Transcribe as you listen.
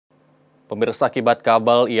Pemirsa, akibat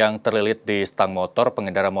kabel yang terlilit di stang motor,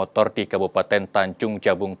 pengendara motor di Kabupaten Tanjung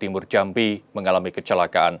Jabung Timur Jambi mengalami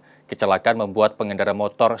kecelakaan. Kecelakaan membuat pengendara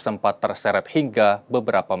motor sempat terseret hingga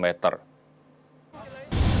beberapa meter.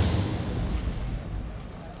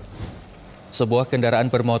 Sebuah kendaraan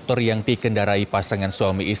bermotor yang dikendarai pasangan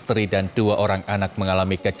suami istri dan 2 orang anak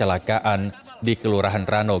mengalami kecelakaan di Kelurahan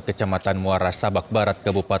Rano, Kecamatan Muara Sabak Barat,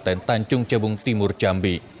 Kabupaten Tanjung Jabung Timur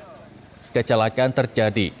Jambi. Kecelakaan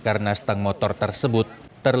terjadi karena stang motor tersebut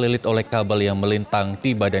terlilit oleh kabel yang melintang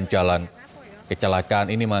di badan jalan. Kecelakaan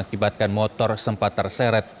ini mengakibatkan motor sempat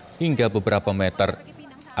terseret hingga beberapa meter.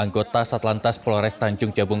 Anggota Satlantas Polres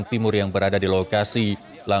Tanjung Jabung Timur yang berada di lokasi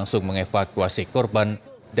langsung mengevakuasi korban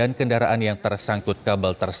dan kendaraan yang tersangkut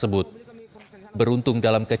kabel tersebut. Beruntung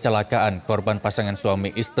dalam kecelakaan, korban pasangan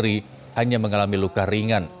suami istri hanya mengalami luka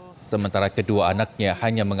ringan, sementara kedua anaknya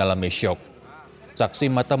hanya mengalami syok.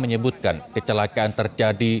 Saksi mata menyebutkan kecelakaan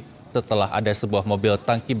terjadi setelah ada sebuah mobil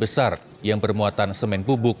tangki besar yang bermuatan semen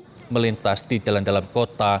bubuk melintas di jalan dalam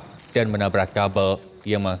kota dan menabrak kabel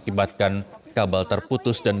yang mengakibatkan kabel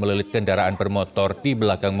terputus dan melilit kendaraan bermotor di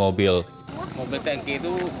belakang mobil. Mobil tangki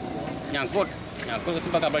itu nyangkut itu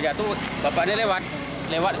kabel jatuh, bapaknya lewat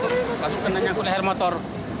itu langsung kena nyangkut leher motor.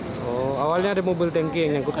 Oh, awalnya ada mobil tangki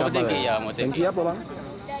yang nyangkut kabel. Mobil tangki ya, mobil tangki apa bang?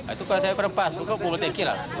 Itu kalau saya perempas, itu mobil tangki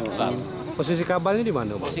lah. Posisi kabelnya di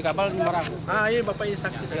mana? Posisi kabel nyebrang. Iya Bapak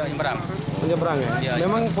saksi. Iya nyebrang. Menyeberang ya? Ya,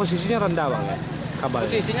 memang posisinya rendah bang ya? Kabel.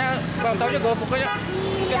 Posisinya bang tahu juga pokoknya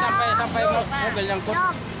mungkin sampai mobil nyangkut,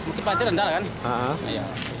 mungkin pasti rendah kan? Iya.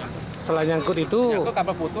 Setelah nyangkut itu? Nyangkut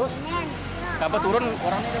kabel putus, kabel turun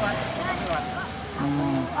orangnya lewat.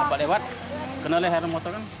 Apa lewat? Kena leher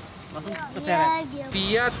motor kan? Langsung terseret.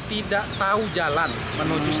 Dia tidak tahu jalan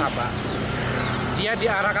menuju Sabak. Dia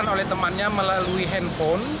diarahkan oleh temannya melalui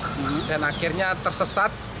handphone dan akhirnya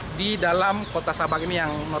tersesat di dalam kota Sabak ini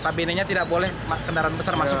yang notabene-nya tidak boleh kendaraan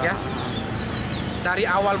besar masuk ya. Dari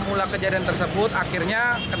awal mula kejadian tersebut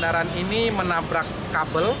akhirnya kendaraan ini menabrak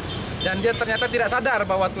kabel dan dia ternyata tidak sadar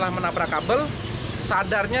bahwa telah menabrak kabel.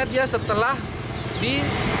 Sadarnya dia setelah di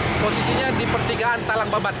posisinya di pertigaan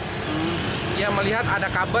Talang Babat. Dia melihat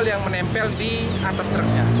ada kabel yang menempel di atas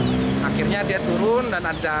truknya. Akhirnya dia turun dan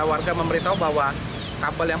ada warga memberitahu bahwa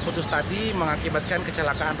kabel yang putus tadi mengakibatkan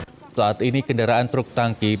kecelakaan. Saat ini kendaraan truk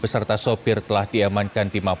tangki beserta sopir telah diamankan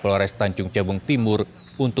di Mapolres Tanjung Jabung Timur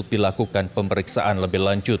untuk dilakukan pemeriksaan lebih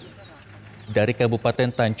lanjut. Dari Kabupaten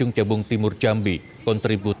Tanjung Jabung Timur Jambi,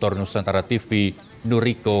 kontributor Nusantara TV,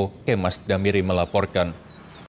 Nuriko Kemas Damiri melaporkan.